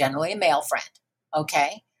 generally a male friend.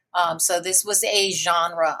 Okay. So this was a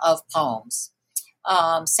genre of poems.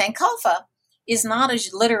 Sankofa is not a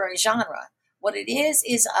literary genre. What it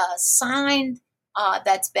is a sign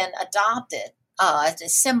that's been adopted as a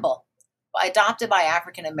symbol, adopted by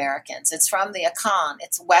African Americans. It's from the Akan.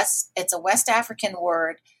 It's a West African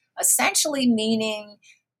word, essentially meaning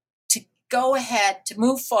to go ahead, to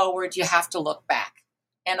move forward, you have to look back.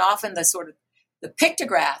 And often the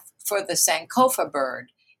pictograph for the Sankofa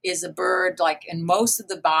bird is a bird like in most of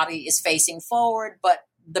the body is facing forward, but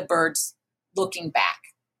the bird's looking back,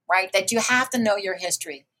 right? That you have to know your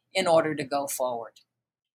history in order to go forward.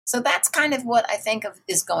 So that's kind of what I think of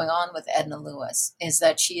is going on with Edna Lewis, is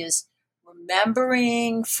that she is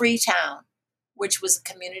remembering Freetown, which was a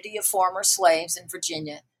community of former slaves in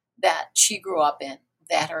Virginia that she grew up in,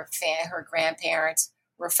 that her grandparents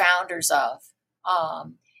were founders of.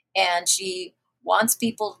 And she wants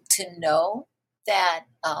people to know that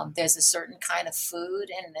there's a certain kind of food.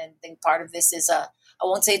 And I think part of this is I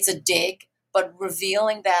won't say it's a dig, but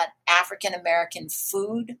revealing that African American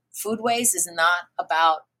foodways is not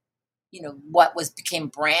about, what became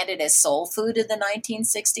branded as soul food in the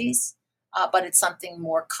 1960s, but it's something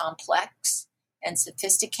more complex and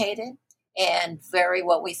sophisticated and very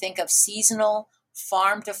what we think of seasonal,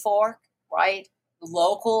 farm to fork, right?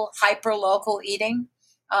 Local, hyper local eating.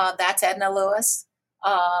 That's Edna Lewis.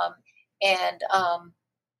 And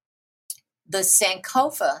the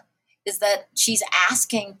Sankofa is that she's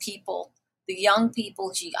asking people, the young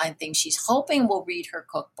people I think she's hoping will read her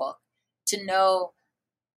cookbook, to know,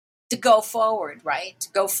 to go forward, right? To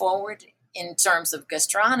go forward in terms of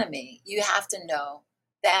gastronomy, you have to know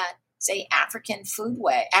that, say, African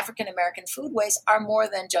American foodways are more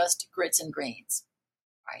than just grits and greens,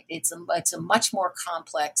 right? It's a much more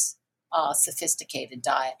complex, sophisticated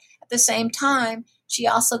diet. At the same time, she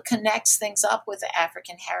also connects things up with the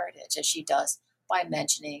African heritage, as she does by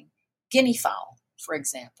mentioning guinea fowl. for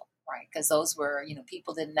example, right? Because those were,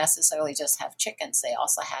 people didn't necessarily just have chickens. They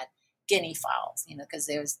also had guinea fowls, because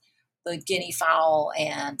there's the guinea fowl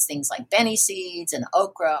and things like benny seeds and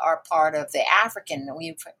okra are part of the African.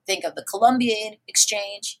 We think of the Columbian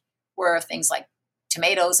exchange, where things like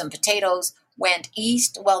tomatoes and potatoes went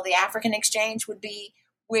east. Well, the African exchange would be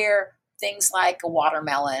where things like a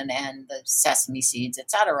watermelon and the sesame seeds,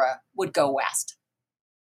 etc., would go west.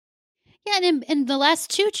 Yeah, and in the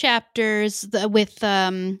last two chapters with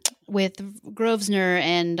Grosvenor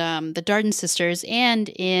and the Darden sisters, and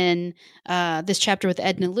in this chapter with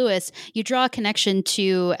Edna Lewis, you draw a connection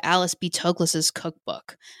to Alice B. Toklas's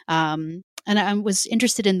cookbook. And I was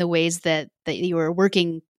interested in the ways that you were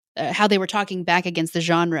working, how they were talking back against the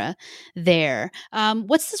genre there.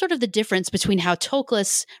 What's the sort of the difference between how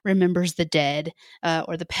Toklas remembers the dead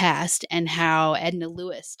or the past and how Edna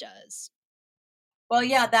Lewis does? Well,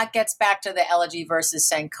 yeah, that gets back to the elegy versus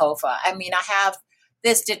Sankofa. I mean, I have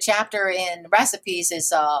this chapter in recipes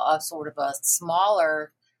is a sort of a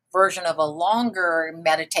smaller version of a longer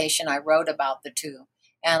meditation I wrote about the two.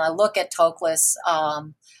 And I look at Toklas,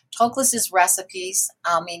 Toklas's recipes,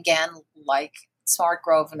 again, like Smart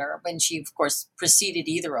Grosvenor, when she, of course, preceded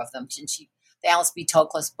either of them. And the Alice B.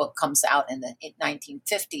 Toklas book comes out in the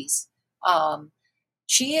 1950s.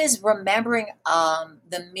 She is remembering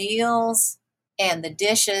the meals and the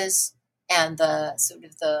dishes and the sort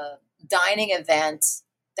of the dining events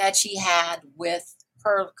that she had with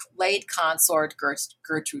her late consort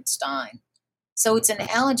Gertrude Stein. So it's an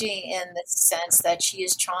elegy in the sense that she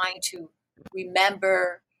is trying to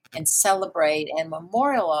remember and celebrate and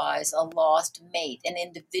memorialize a lost mate, an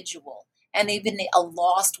individual, and even a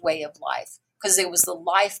lost way of life. Because there was the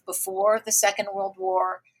life before the Second World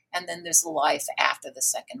War, and then there's the life after the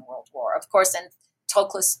Second World War. Of course, and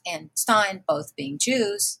Toklas and Stein both being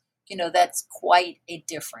Jews, that's quite a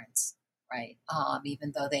difference, right?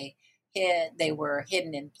 Even though they were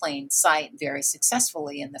hidden in plain sight very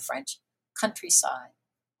successfully in the French countryside.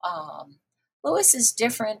 Lewis is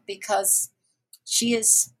different because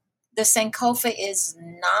the Sankofa is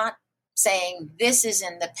not saying this is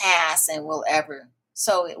in the past and it will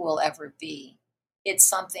ever be. It's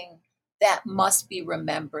something that must be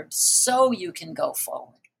remembered so you can go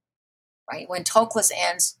forward. Right? When Toklas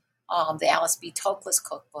ends the Alice B. Toklas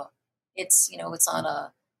cookbook, it's on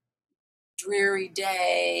a dreary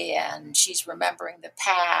day and she's remembering the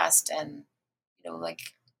past, and like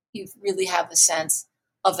you really have a sense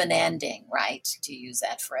of an ending, right? To use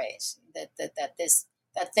that phrase,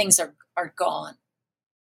 that things are gone,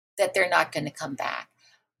 that they're not going to come back.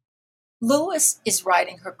 Lewis is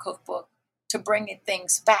writing her cookbook to bring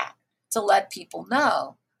things back, to let people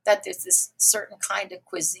know that there's this certain kind of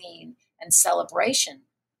cuisine and celebration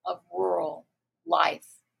of rural life,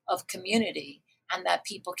 of community, and that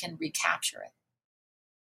people can recapture it.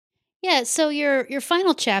 Yeah, so your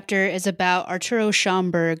final chapter is about Arturo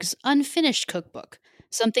Schomburg's unfinished cookbook,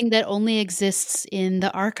 something that only exists in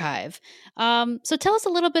the archive. So tell us a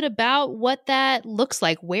little bit about what that looks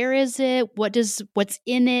like. Where is it? What's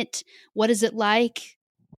in it? What is it like?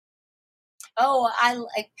 Oh,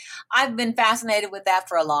 I've been fascinated with that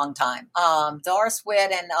for a long time. Doris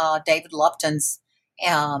Witt and David Lupton's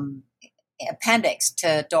um, appendix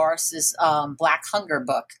to Doris's Black Hunger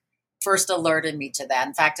book first alerted me to that.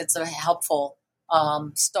 In fact, it's a helpful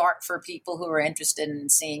start for people who are interested in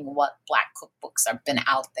seeing what Black cookbooks have been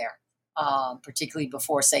out there, particularly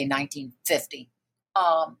before, say, 1950.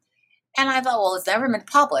 And I thought, well, it's never been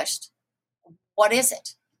published. What is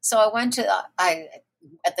it? So I went to, I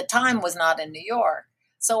at the time was not in New York.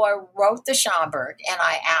 So I wrote the Schomburg and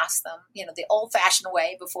I asked them, the old fashioned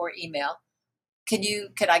way before email, could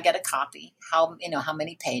I get a copy? How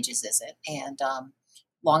many pages is it? And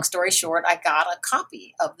long story short, I got a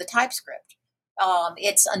copy of the typescript.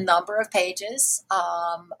 It's a number of pages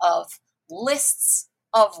of lists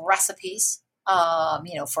of recipes,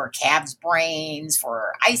 for calves brains,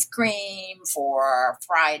 for ice cream, for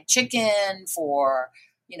fried chicken, for,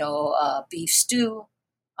 beef stew,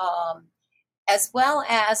 as well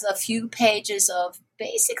as a few pages of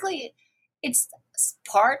basically it's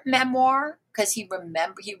part memoir because he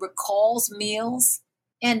recalls meals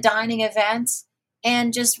and dining events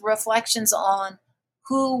and just reflections on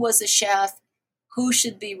who was a chef, who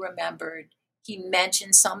should be remembered. He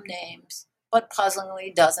mentions some names, but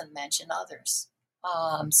puzzlingly doesn't mention others.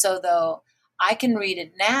 So though I can read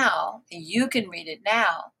it now, and you can read it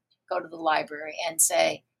now, go to the library and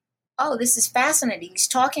say, oh, this is fascinating. He's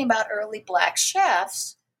talking about early Black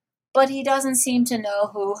chefs, but he doesn't seem to know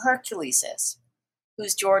who Hercules is,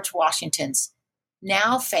 who's George Washington's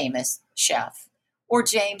now famous chef, or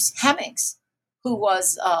James Hemings, who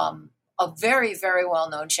was a very, very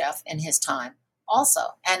well-known chef in his time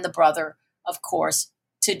also, and the brother, of course,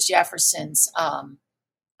 to Jefferson's,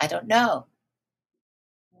 I don't know,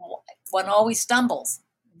 one always stumbles.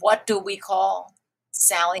 What do we call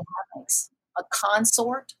Sally Hemings? A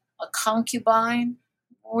consort? A concubine?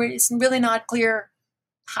 It's really not clear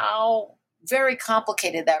how very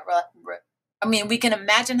complicated that. I mean, we can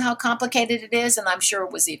imagine how complicated it is, and I'm sure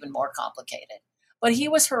it was even more complicated. But he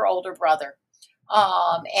was her older brother,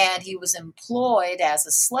 and he was employed as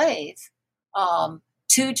a slave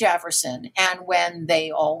to Jefferson. And when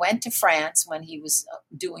they all went to France, when he was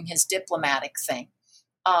doing his diplomatic thing,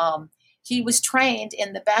 um, he was trained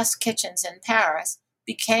in the best kitchens in Paris,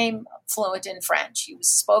 became fluent in French. He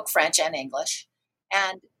spoke French and English,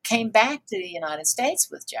 and came back to the United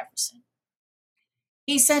States with Jefferson.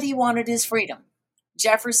 He said he wanted his freedom.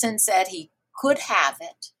 Jefferson said he could have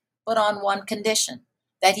it, but on one condition,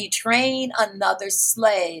 that he train another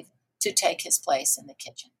slave to take his place in the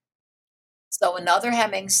kitchen. So another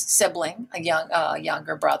Hemings sibling, a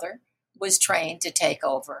younger brother, was trained to take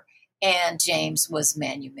over, and James was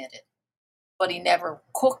manumitted. But he never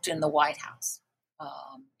cooked in the White House.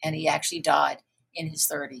 And he actually died in his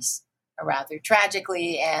 30s, rather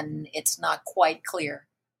tragically, and it's not quite clear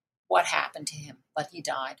what happened to him, but he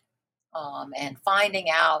died. And finding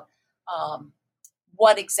out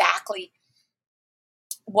what exactly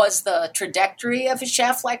was the trajectory of a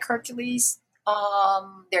chef like Hercules,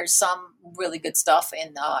 there's some really good stuff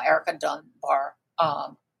in Erica Dunbar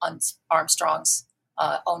Armstrong's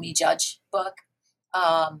Oni Judge book.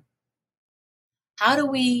 How do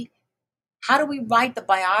we write the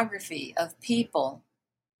biography of people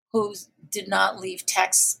who did not leave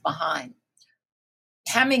texts behind?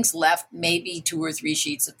 Hemings left maybe 2 or 3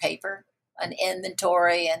 sheets of paper, an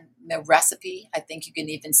inventory and a recipe. I think you can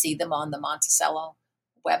even see them on the Monticello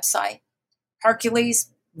website.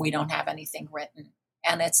 Hercules, we don't have anything written.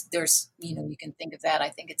 And you can think of that. I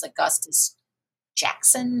think it's Augustus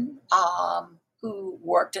Jackson, who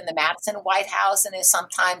worked in the Madison White House and is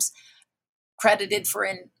sometimes credited for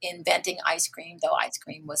inventing ice cream, though ice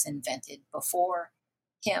cream was invented before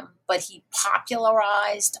him. But he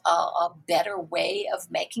popularized a better way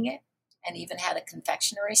of making it, and even had a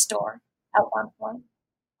confectionery store at one point.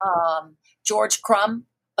 George Crumb,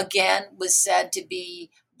 again, was said to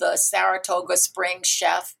be the Saratoga Springs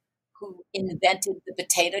chef who invented the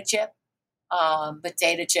potato chip.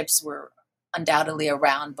 Potato chips were undoubtedly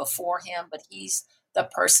around before him, but he's the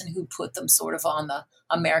person who put them sort of on the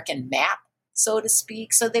American map, so to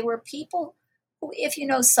speak. So they were people who, if you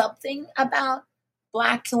know something about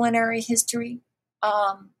Black culinary history,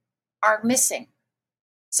 are missing.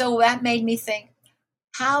 So that made me think,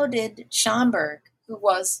 how did Schomburg, who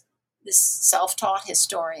was this self-taught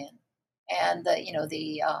historian and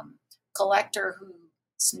the collector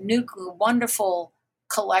whose wonderful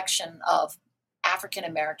collection of African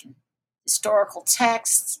American historical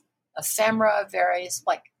texts, ephemera, various,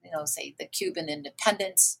 say the Cuban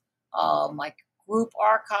independence, like group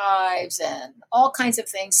archives and all kinds of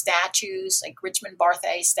things, statues, like Richmond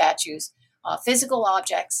Barthay statues, physical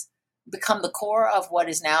objects, become the core of what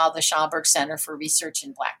is now the Schomburg Center for Research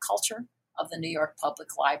in Black Culture of the New York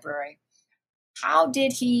Public Library. How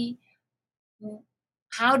did he go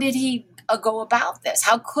about this?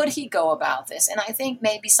 How could he go about this? And I think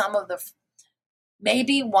maybe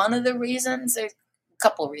one of the reasons, there's a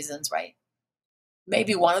couple of reasons, right?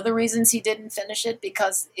 Maybe one of the reasons he didn't finish it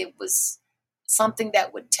because it was something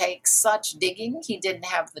that would take such digging. He didn't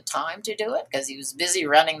have the time to do it because he was busy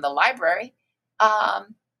running the library,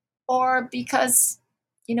 or because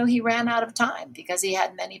he ran out of time because he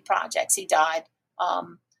had many projects. He died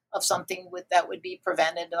of something that would be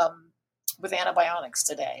prevented with antibiotics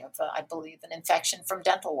today, of I believe an infection from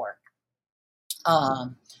dental work.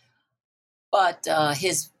 But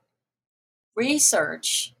his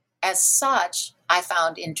research as such, I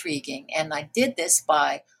found intriguing. And I did this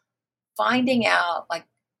by finding out,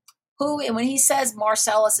 and when he says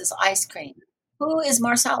Marcellus is ice cream, who is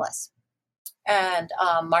Marcellus? And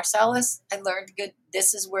Marcellus, I learned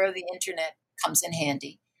this is where the internet comes in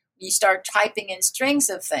handy. You start typing in strings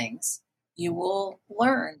of things, you will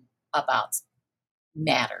learn about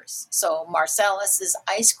matters. So Marcellus's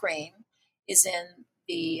ice cream is in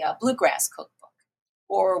the Bluegrass Cookbook,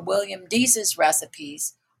 or William Dease's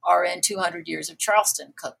recipes are in 200 Years of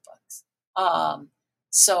Charleston cookbooks.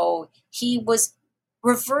 So he was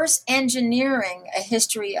reverse engineering a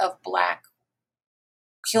history of Black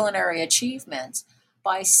culinary achievements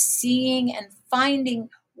by seeing and finding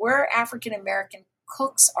where African American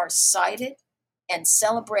cooks are cited and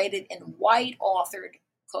celebrated in white authored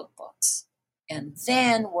cookbooks, and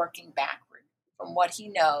then working backward from what he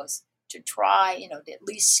knows to try, to at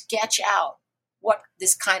least sketch out what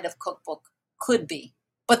this kind of cookbook could be,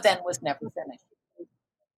 but then was never finished.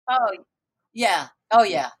 Oh, yeah. Oh,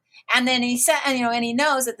 yeah. And then he said, and he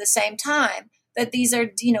knows at the same time that these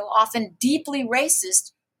are, often deeply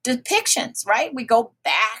racist depictions, right? We go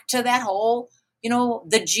back to that whole,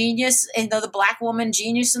 the genius, the black woman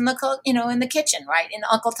genius in the cook, in the kitchen, right? In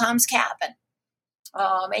Uncle Tom's Cabin.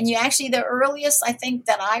 And you actually, the earliest I think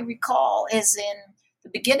that I recall is in the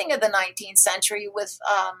beginning of the 19th century with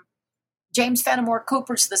James Fenimore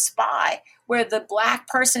Cooper's The Spy, where the black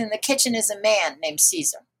person in the kitchen is a man named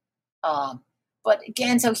Caesar. Um, but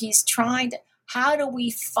again, so he's trying to, how do we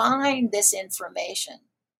find this information?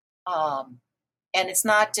 Um, and it's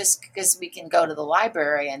not just because we can go to the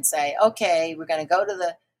library and say, okay, we're going to go to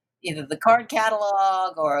the either the card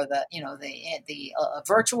catalog or the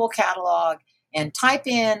virtual catalog and type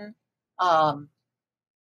in um,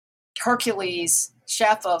 Hercules,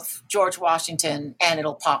 chef of George Washington, and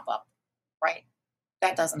it'll pop up, right?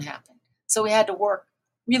 That doesn't happen. So we had to work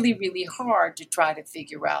really, really hard to try to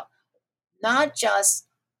figure out not just,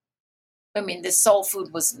 this soul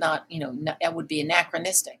food was not, that would be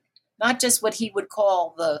anachronistic. Not just what he would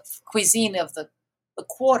call the cuisine of the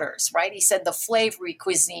quarters, right? He said the flavory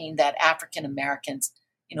cuisine that African Americans,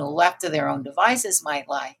 left to their own devices might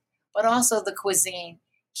like, but also the cuisine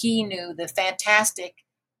he knew, the fantastic,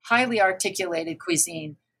 highly articulated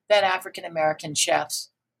cuisine that African American chefs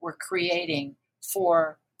were creating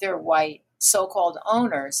for their white so-called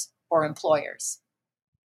owners or employers.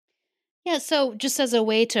 Yeah, so just as a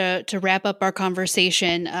way to wrap up our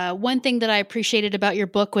conversation, one thing that I appreciated about your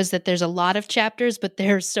book was that there's a lot of chapters, but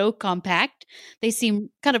they're so compact. They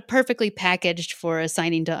seem kind of perfectly packaged for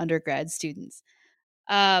assigning to undergrad students.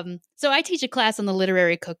 So I teach a class on the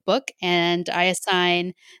literary cookbook, and I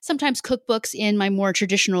assign sometimes cookbooks in my more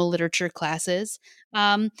traditional literature classes.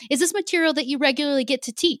 Is this material that you regularly get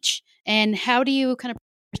to teach? And how do you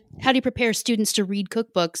prepare students to read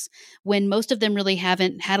cookbooks when most of them really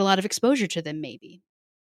haven't had a lot of exposure to them, maybe?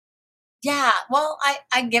 Yeah, well,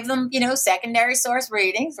 I give them, secondary source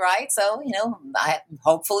readings, right? So,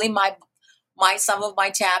 hopefully some of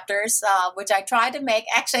my chapters, which I tried to make.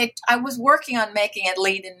 Actually, I was working on making it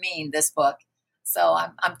Lean and Mean, this book. So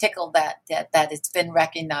I'm tickled that it's been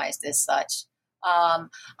recognized as such. I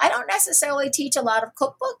don't necessarily teach a lot of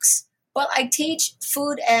cookbooks, but I teach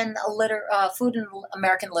food and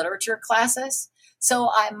American literature classes. So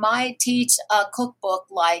I might teach a cookbook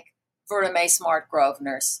like Verda May Smart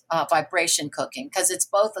Grosvenor's Vibration Cooking, because it's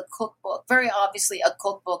both a cookbook, very obviously a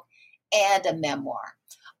cookbook, and a memoir.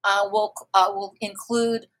 Will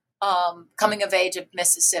include Coming of Age of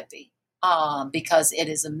Mississippi, because it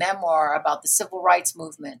is a memoir about the civil rights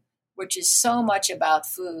movement, which is so much about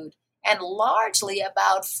food and largely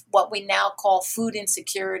about what we now call food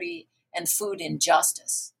insecurity and food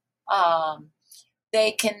injustice.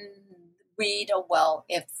 They can read,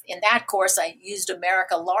 if in that course I used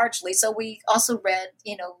America largely, so we also read,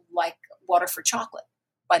 like Water for Chocolate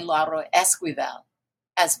by Laura Esquivel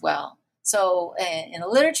as well. So in a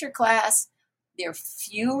literature class, there are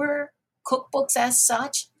fewer cookbooks as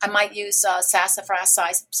such. I might use Sassafras,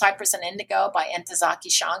 Cypress, and Indigo by Ntozake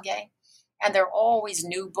Shange. And there are always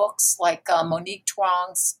new books like Monique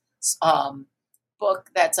Truong's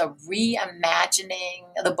book that's a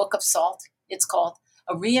reimagining, the Book of Salt, it's called,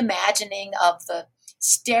 a reimagining of the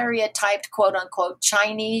stereotyped, quote unquote,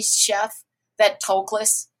 Chinese chef that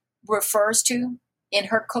Toklas refers to in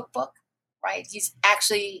her cookbook, right? He's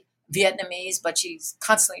actually Vietnamese, but she's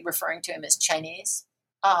constantly referring to him as Chinese,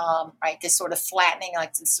 right? This sort of flattening,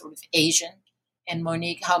 like this sort of Asian. And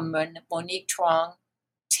Monique Truong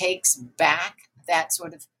takes back that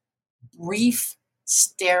sort of brief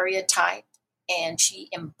stereotype, and she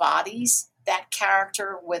embodies that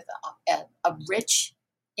character with a rich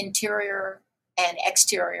interior and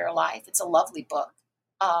exterior life. It's a lovely book.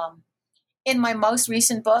 In my most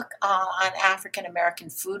recent book on African American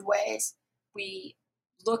foodways, we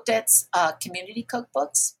looked at community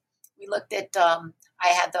cookbooks. We looked at, I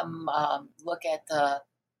had them look at the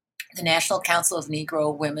National Council of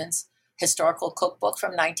Negro Women's historical cookbook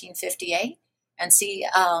from 1958 and see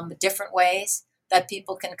different ways that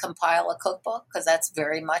people can compile a cookbook, because that's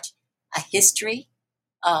very much a history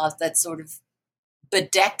that's sort of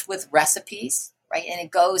bedecked with recipes, right? And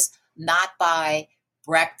it goes not by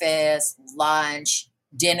breakfast, lunch,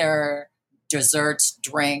 dinner, desserts,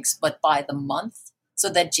 drinks, but by the month. So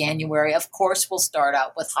that January, of course, will start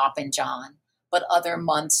out with Hop and John, but other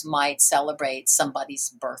months might celebrate somebody's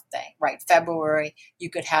birthday, right? February, you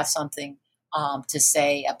could have something to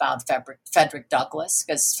say about Frederick Douglass,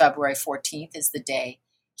 because February 14th is the day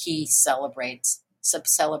he celebrates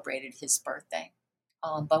celebrated his birthday.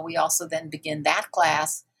 But we also then begin that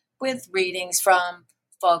class with readings from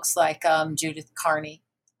folks like Judith Carney,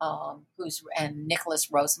 and Nicholas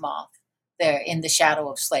Rosemoth. They're In the Shadow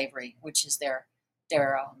of Slavery, which is their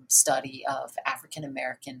study of African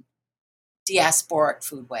American diasporic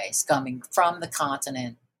foodways coming from the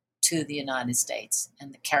continent to the United States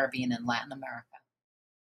and the Caribbean and Latin America.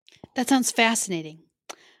 That sounds fascinating.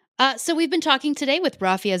 So we've been talking today with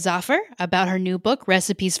Rafia Zafar about her new book,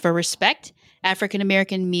 Recipes for Respect, African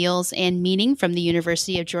American Meals and Meaning, from the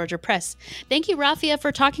University of Georgia Press. Thank you, Rafia,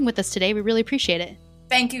 for talking with us today. We really appreciate it.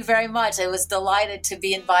 Thank you very much. I was delighted to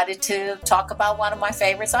be invited to talk about one of my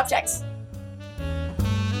favorite subjects.